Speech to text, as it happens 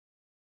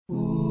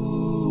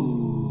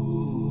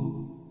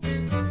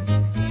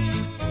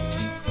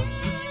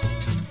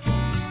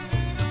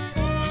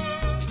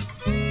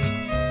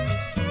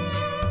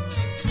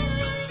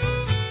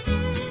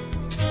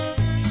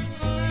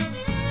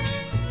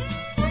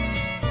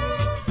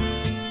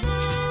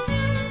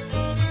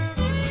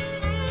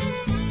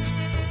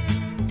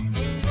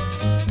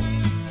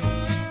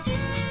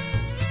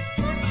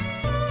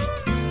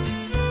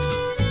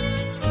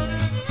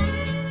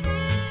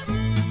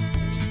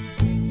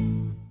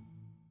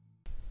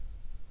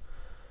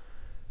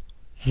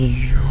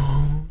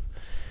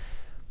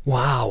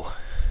Wow.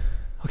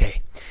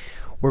 Okay,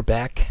 we're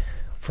back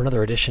for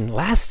another edition.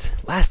 Last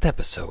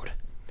episode,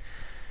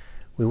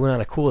 we went on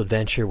a cool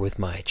adventure with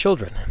my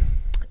children,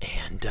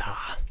 and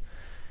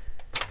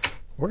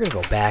we're gonna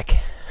go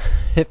back.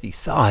 If you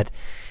saw it,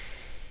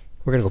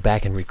 we're gonna go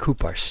back and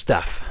recoup our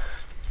stuff.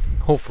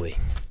 Hopefully,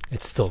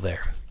 it's still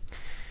there.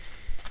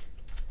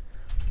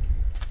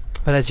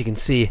 But as you can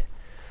see,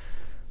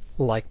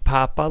 like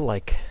Papa,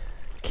 like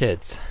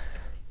kids,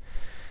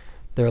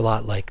 they're a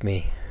lot like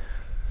me.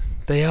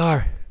 They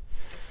are.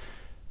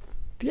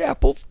 The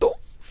apples don't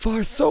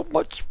fall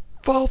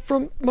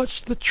from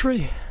much the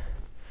tree.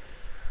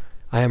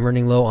 I am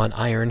running low on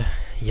iron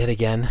yet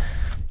again.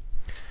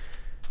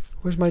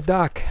 Where's my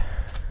dock?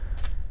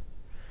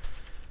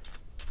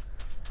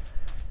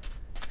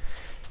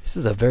 This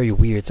is a very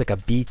weird, it's like a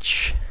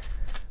beach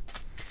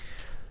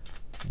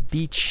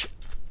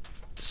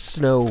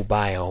snow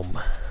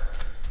biome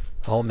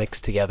all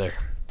mixed together.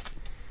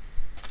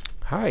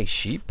 Hi,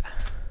 sheep.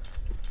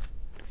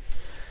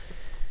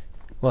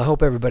 Well, I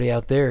hope everybody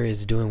out there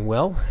is doing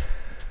well.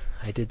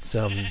 I did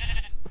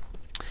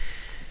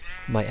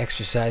my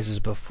exercises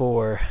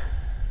before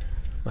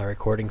my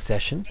recording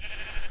session,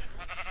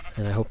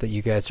 and I hope that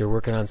you guys are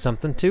working on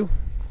something too.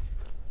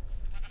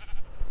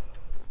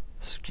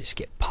 Let's just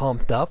get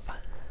pumped up.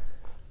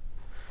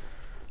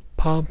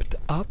 Pumped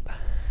up.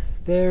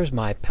 There's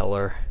my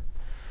pillar.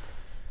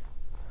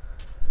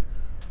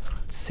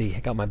 Let's see,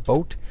 I got my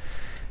boat.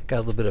 Got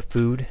a little bit of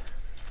food.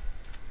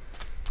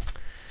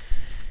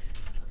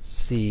 Let's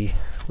see,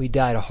 we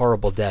died a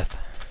horrible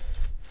death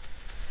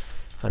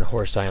on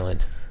Horse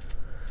Island.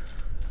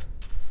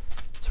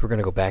 So we're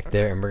gonna go back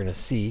there and we're gonna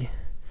see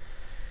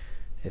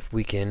if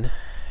we can.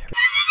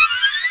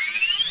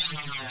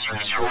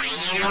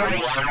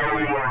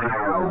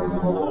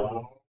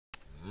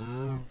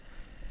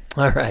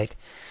 Alright.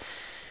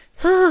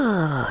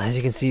 As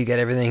you can see, you got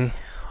everything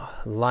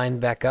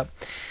lined back up.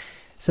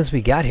 Since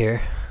we got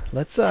here,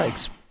 let's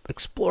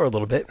explore a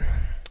little bit.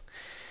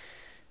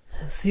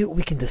 Let's see what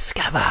we can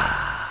discover.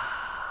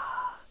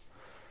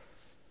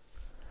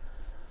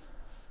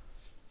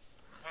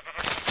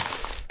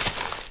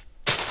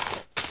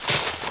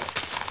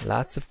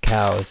 Lots of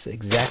cows,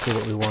 exactly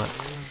what we want.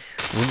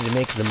 We need to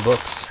make them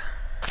books.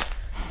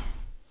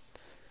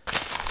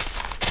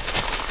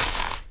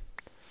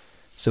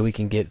 So we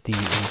can get the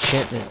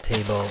enchantment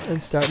table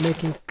and start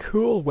making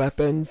cool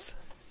weapons.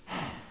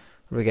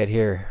 What do we got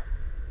here?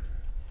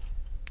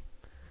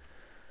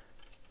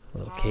 A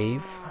little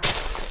cave.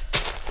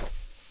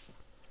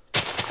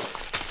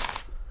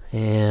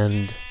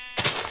 And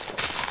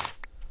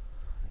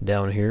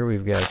down here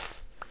we've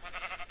got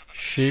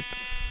sheep.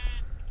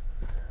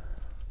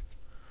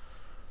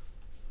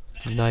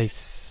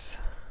 Nice.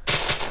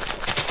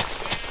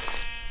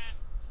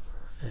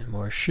 And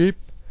more sheep.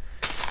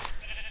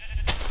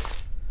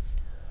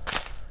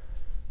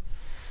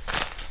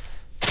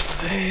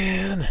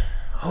 Man,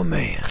 oh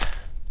man.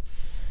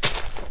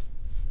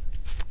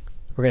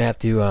 We're gonna have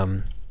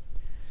to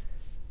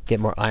get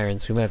more iron,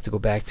 so we might have to go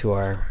back to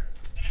our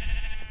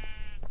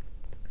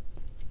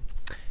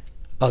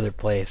other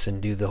place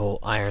and do the whole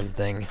iron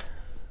thing.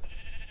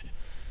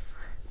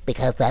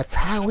 Because that's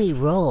how we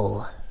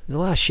roll. There's a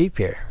lot of sheep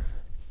here.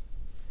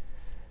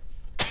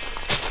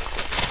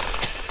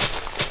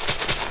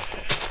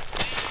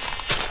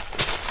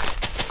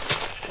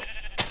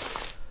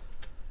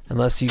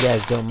 Unless you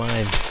guys don't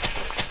mind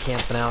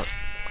camping out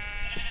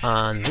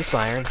on this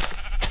iron.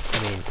 I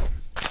mean,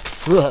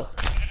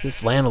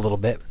 just land a little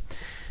bit.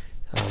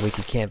 We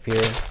could camp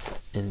here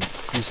and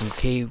do some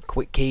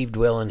quick cave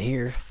dwelling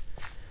here.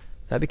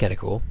 That'd be kind of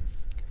cool.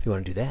 If you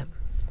want to do that,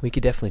 we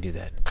could definitely do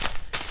that.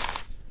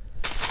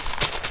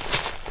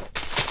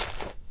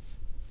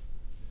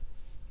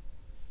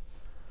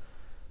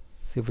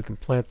 See if we can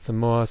plant some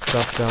more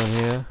stuff down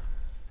here.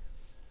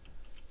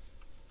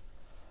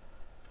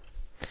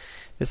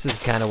 This is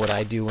kind of what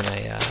I do when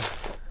I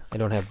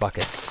don't have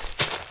buckets.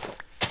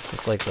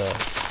 It's like the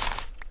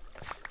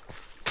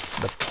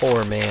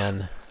poor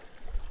man's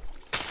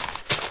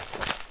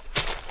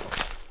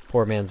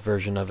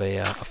version of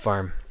a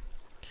farm.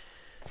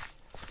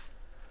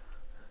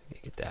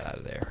 Get that out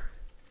of there.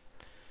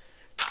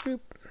 Boop.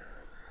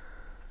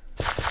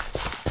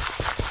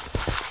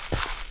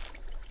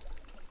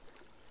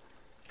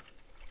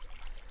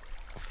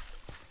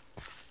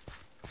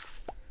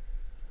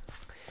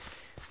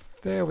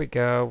 There we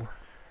go.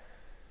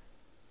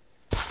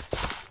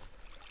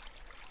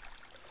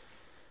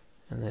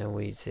 And then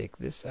we take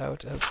this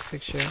out of the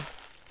picture.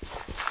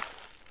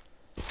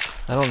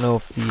 I don't know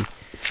if the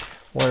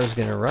water's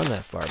going to run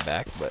that far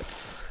back, but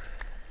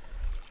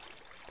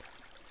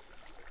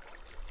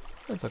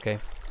that's okay.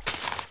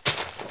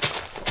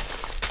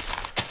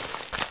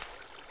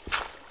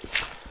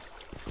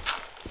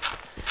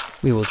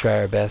 We will try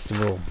our best and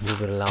we'll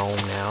move it along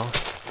now.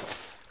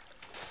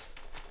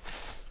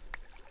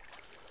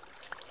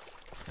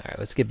 Alright,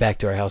 let's get back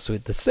to our house so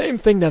the same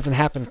thing doesn't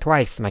happen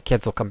twice. My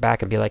kids will come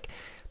back and be like,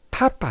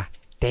 Papa,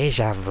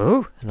 déjà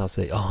vu? And I'll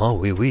say,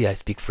 oui, I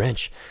speak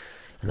French.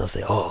 And they'll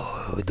say,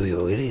 "Oh, do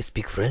you really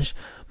speak French?"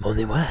 Mon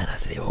moi. And I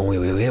say, "Oh, oui,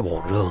 oui, oui,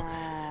 bonjour."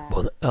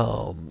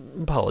 Oh,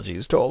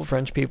 apologies to all the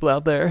French people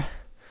out there.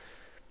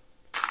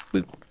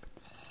 Boop.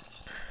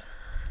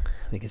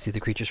 We can see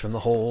the creatures from the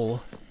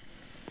hole.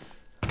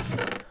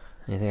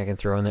 Anything I can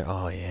throw in there?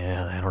 Oh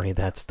yeah, I don't need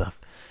that stuff.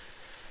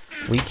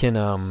 We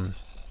can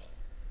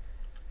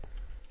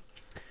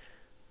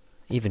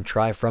even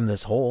try from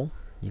this hole.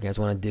 You guys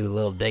want to do a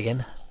little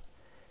digging?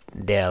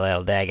 Do a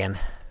little digging.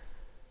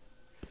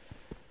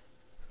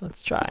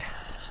 Let's try.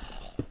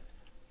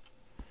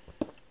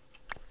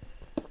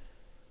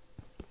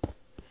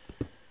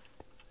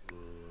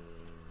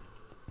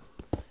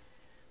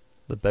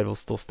 The bed will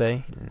still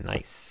stay.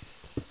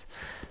 Nice.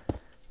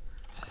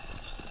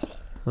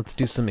 Let's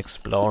do some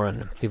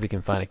exploring. See if we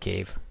can find a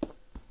cave.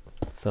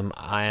 Some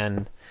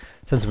iron,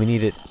 since we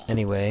need it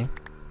anyway.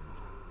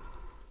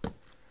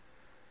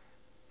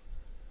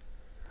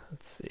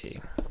 Let's see.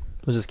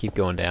 We'll just keep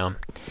going down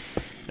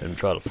and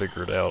try to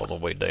figure it out on the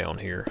way down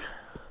here.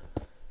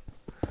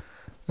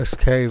 This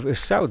cave is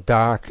so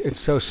dark, it's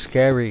so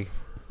scary.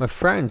 My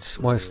friends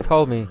once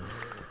told me,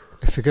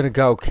 if you're gonna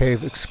go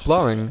cave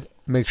exploring,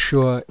 make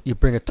sure you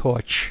bring a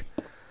torch.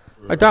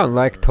 I don't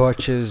like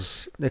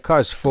torches, they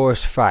cause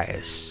forest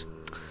fires.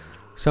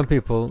 Some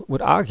people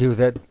would argue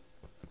that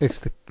it's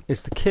the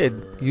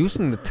kid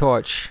using the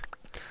torch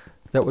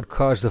that would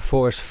cause the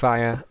forest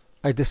fire.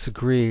 I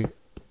disagree.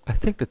 I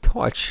think the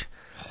torch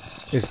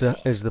is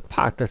the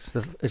part that's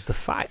the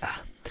fire.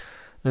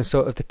 And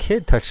so if the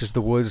kid touches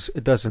the woods,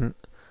 it doesn't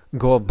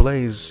go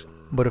ablaze,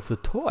 but if the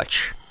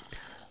torch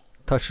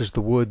touches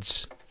the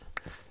woods,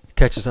 it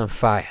catches on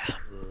fire.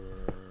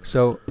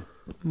 So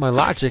my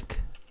logic,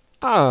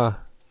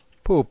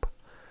 poop.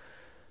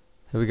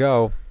 Here we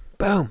go.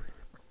 Boom.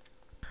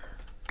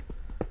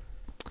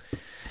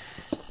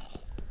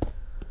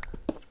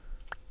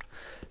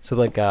 So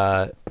like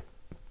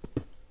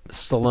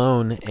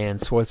Stallone and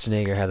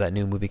Schwarzenegger have that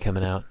new movie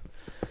coming out.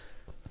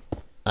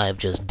 I've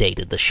just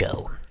dated the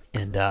show.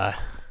 And it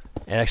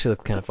actually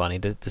looked kind of funny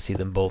to see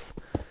them both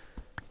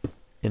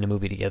in a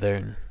movie together.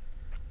 And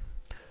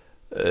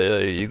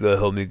you gotta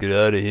help me get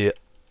out of here.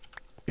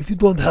 If you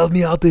don't help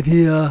me out of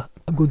here,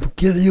 I'm going to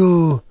kill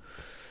you.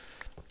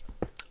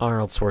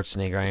 Arnold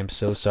Schwarzenegger, I am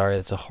so sorry.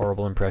 That's a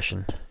horrible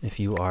impression. If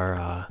you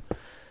are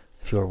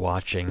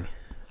watching,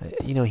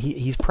 you know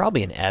he's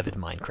probably an avid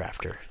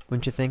Minecrafter,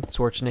 wouldn't you think,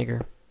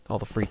 Schwarzenegger? All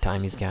the free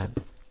time he's got.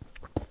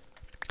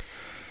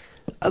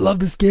 I love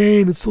this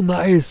game. It's so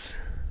nice.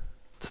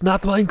 It's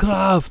not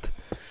Minecraft.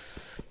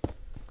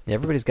 Yeah,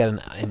 everybody's got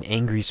an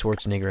angry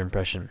Schwarzenegger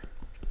impression.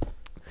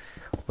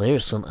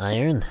 There's some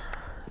iron.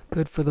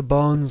 Good for the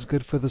bones,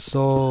 good for the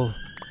soul.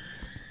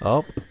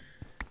 Oh.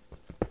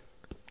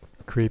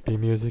 Creepy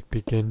music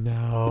begin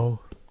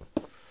now.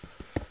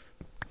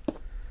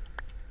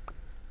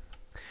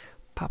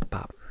 Pop,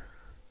 pop.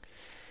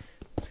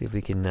 Let's see if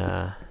we can,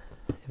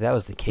 if that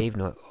was the cave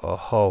note.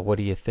 Oh, what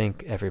do you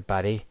think,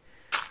 everybody?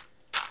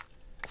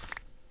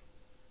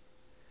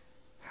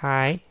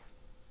 Hi,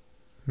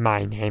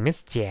 my name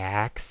is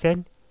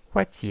Jackson.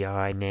 What's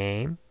your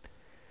name?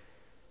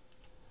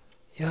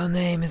 Your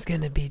name is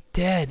gonna be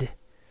dead.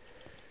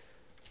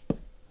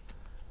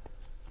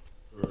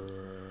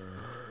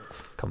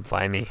 Come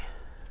find me.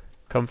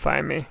 Come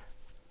find me.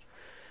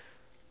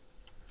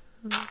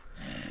 What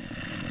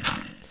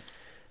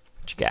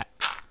you got?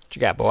 What you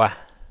got, boy?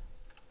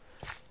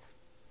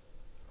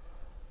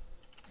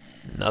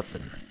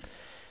 Nothing.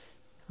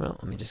 Well,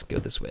 let me just go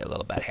this way a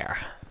little bit here.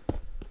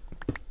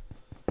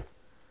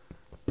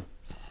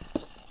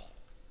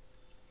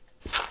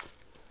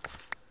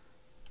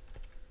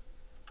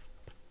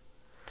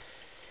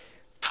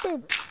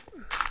 Boom.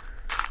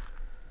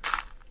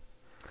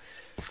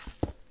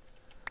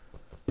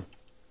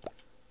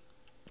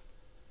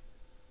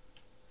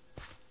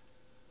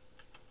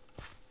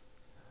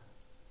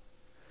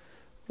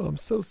 I'm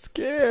so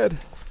scared.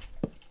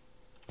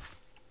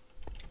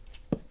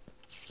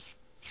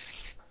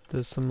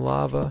 There's some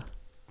lava.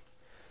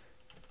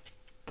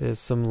 There's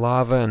some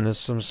lava and there's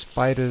some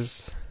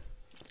spiders.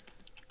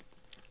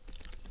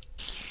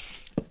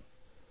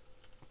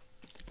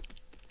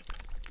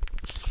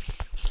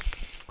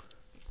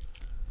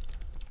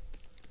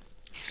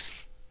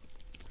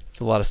 There's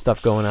a lot of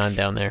stuff going on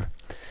down there.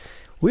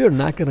 We are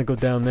not going to go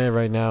down there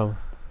right now.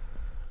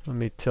 Let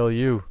me tell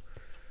you.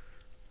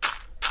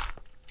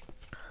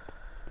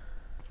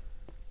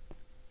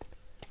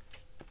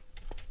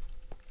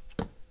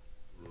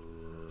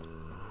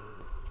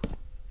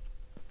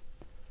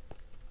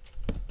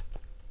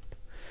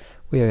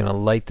 We are going to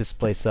light this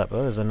place up.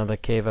 Oh, there's another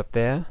cave up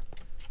there.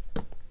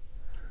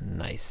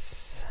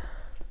 Nice.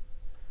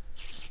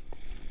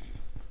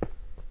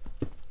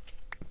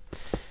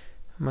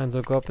 Might as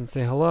well go up and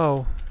say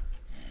hello.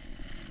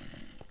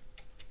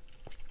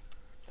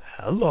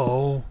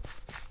 Hello.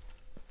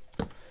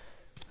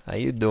 How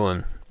you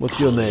doing? What's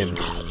your name?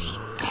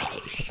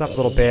 What's up,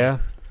 little bear?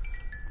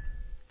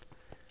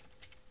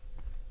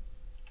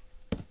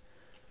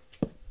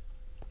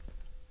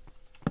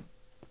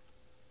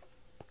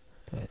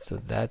 Alright, so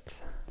that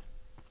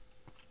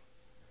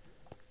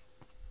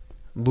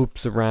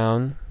loops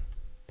around.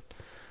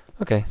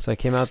 Okay, so I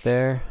came out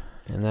there,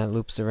 and that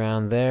loops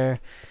around there.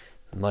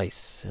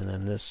 Nice. And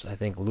then this, I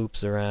think,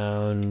 loops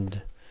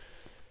around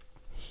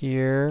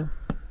here.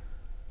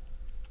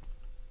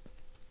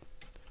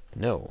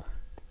 No,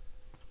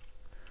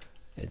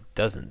 it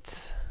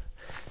doesn't.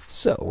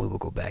 So we will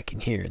go back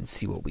in here and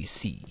see what we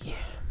see.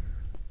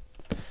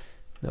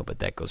 No, but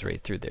that goes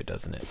right through there,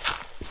 doesn't it?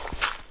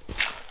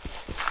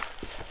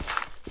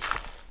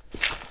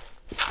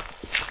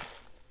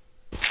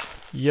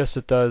 Yes,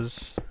 it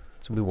does.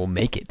 So we will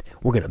make it.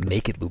 We're gonna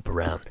make it loop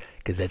around,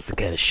 because that's the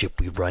kind of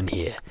ship we run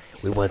here.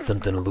 We want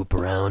something to loop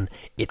around,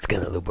 it's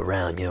gonna loop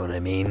around, you know what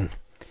I mean?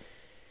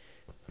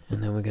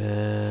 And then we're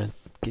gonna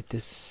get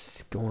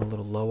this going a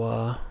little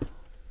lower.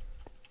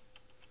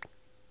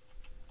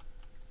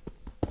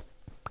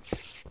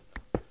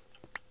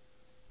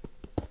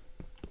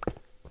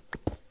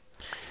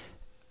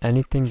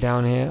 Anything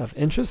down here of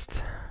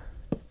interest?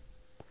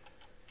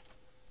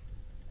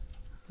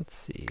 Let's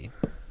see.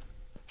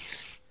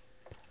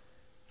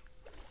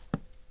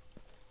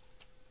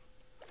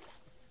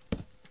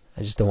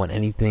 I just don't want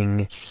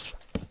anything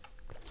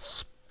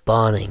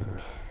spawning.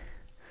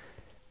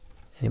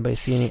 Anybody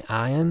see any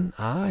iron?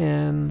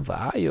 Iron,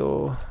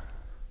 value.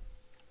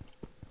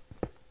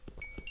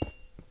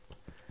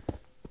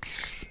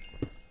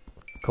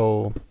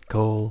 Coal,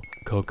 coal,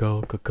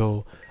 coal,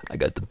 coal. I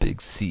got the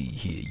big C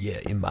here, yeah,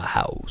 in my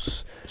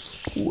house.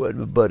 What,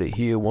 my buddy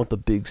here want the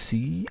big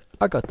C?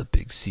 I got the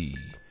big C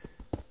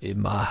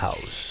in my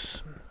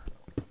house.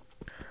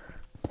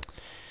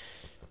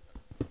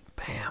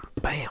 Bam,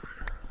 bam.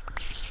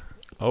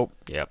 Oh,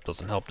 yep,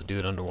 doesn't help to do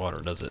it underwater,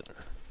 does it?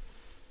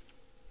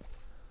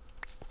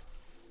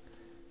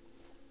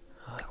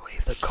 I'll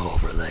leave the cove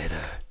for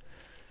later.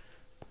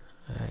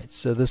 Alright,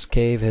 so this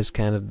cave has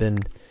kind of been...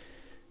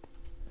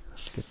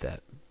 Let's get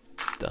that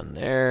done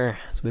there,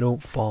 so we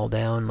don't fall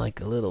down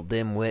like a little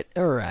dimwit.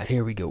 Alright,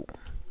 here we go.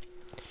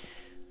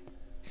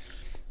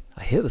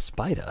 I hear the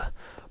spider,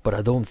 but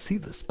I don't see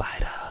the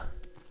spider.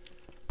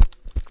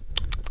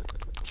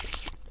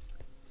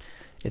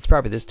 It's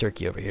probably this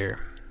turkey over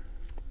here.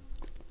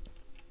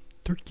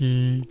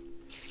 Turkey.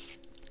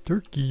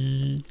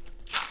 Turkey.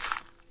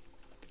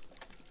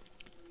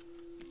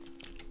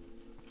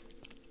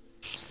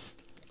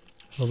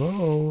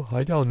 Hello,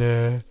 hi down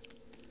there.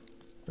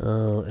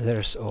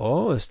 There's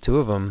two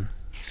of them.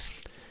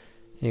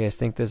 You guys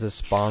think this is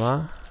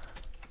spawner?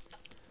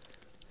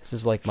 This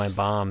is like my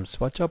bombs.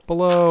 Watch up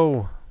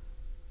below.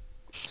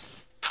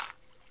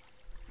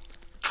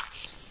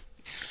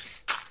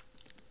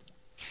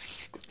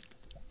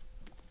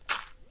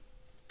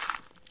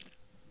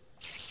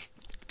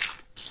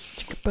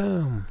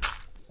 Boom.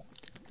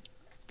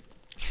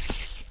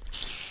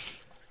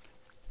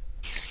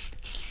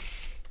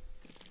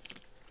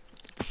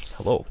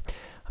 Hello.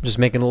 I'm just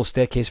making a little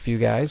staircase for you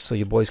guys so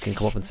you boys can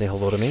come up and say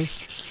hello to me.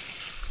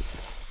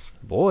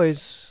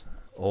 Boys.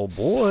 Oh,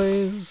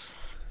 boys.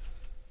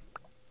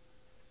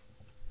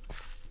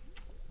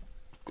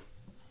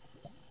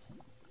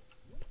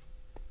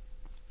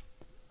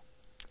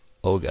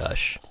 Oh,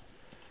 gosh.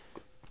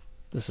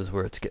 This is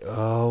where it's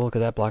oh, look at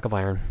that block of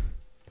iron.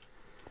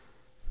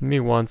 Me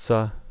wants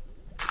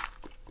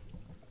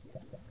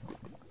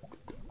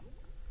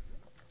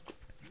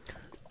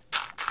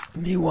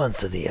Me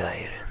wants the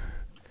iron.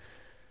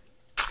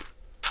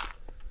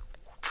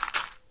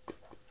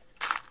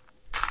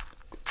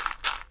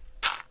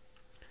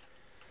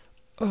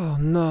 Oh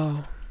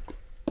no.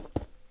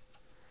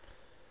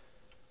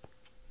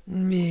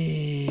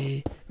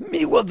 Me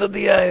wants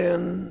the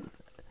iron.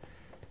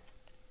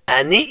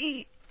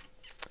 Annie.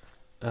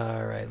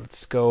 Alright,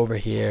 let's go over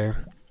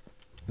here.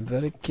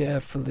 Very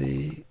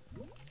carefully.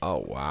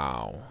 Oh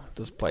wow,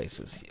 this place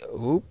is...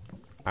 Oop,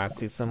 I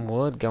see some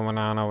wood going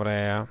on over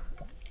there.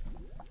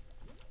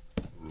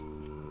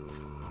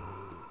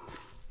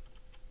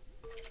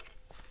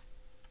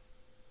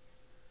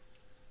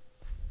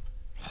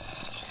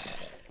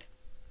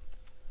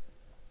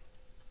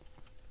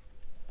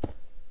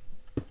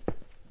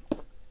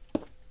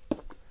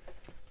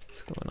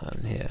 What's going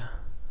on here?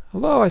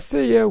 Hello, I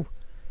see you.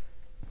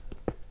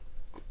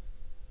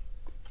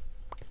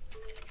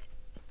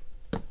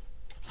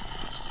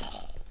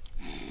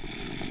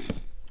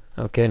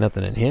 Okay,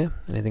 nothing in here.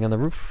 Anything on the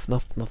roof?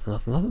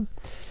 Nothing.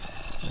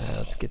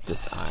 Let's get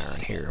this iron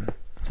here,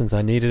 since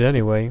I need it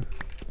anyway.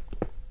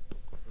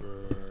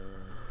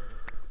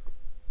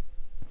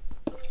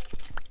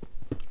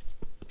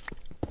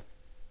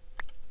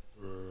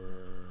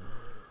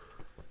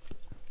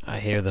 I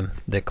hear them.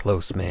 They're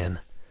close, man.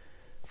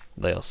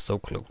 They are so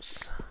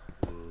close.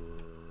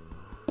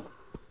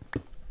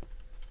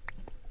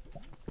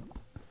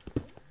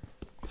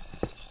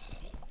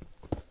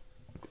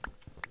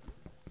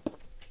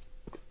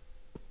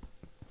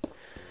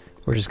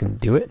 We're just gonna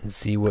do it and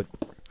see what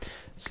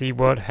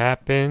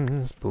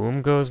happens.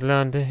 Boom goes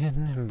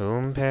London and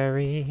boom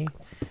Paris.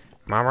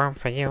 More room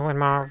for you and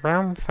more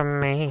room for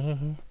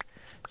me.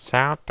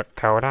 South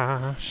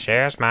Dakota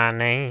shares my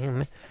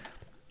name.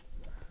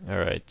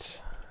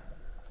 Alright.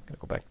 Gotta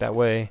go back that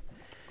way.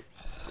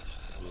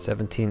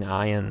 17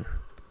 iron.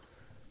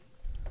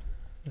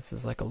 This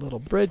is like a little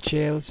bridge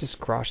here. Let's just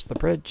cross the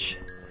bridge.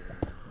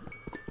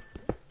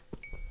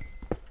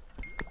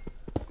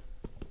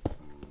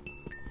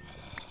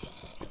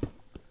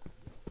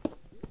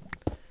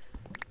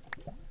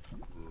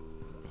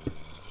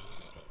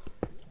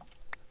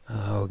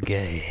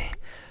 Okay,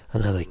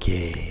 another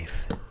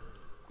cave.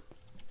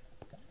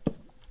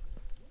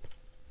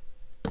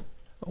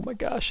 Oh my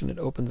gosh, and it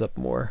opens up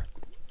more.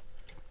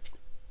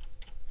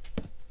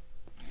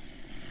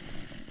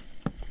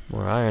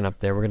 More iron up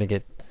there. We're gonna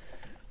get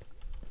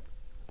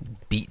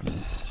beaten.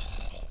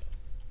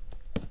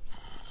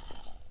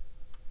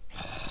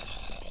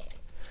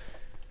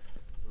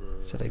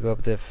 Should I go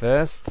up there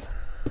first?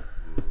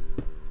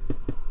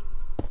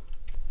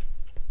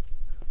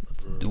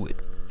 Let's do it.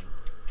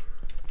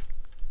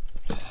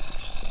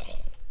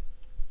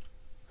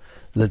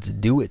 Let's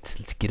do it.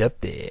 Let's get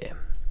up there.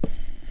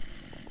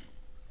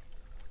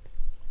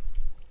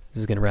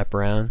 This is gonna wrap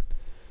around.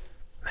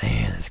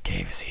 Man, this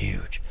cave is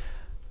huge.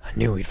 I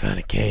knew we'd find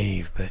a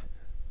cave, but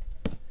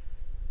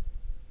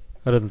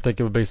I didn't think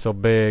it would be so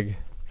big.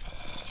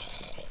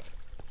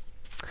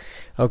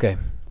 okay.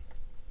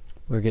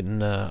 We're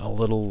getting a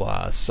little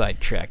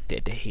sidetracked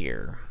into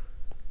here.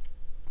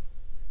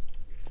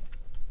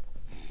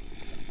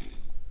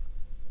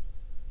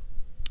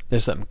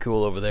 There's something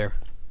cool over there.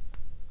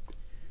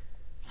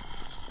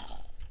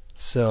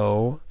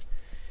 So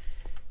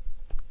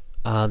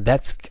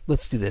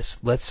let's do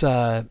this. Let's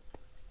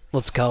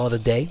call it a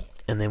day,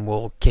 and then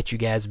we'll catch you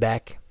guys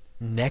back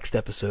next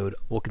episode.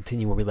 We'll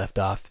continue where we left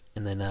off,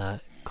 and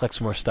then collect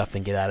some more stuff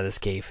and get out of this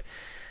cave.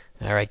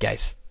 All right,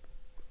 guys.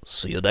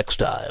 See you next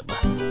time.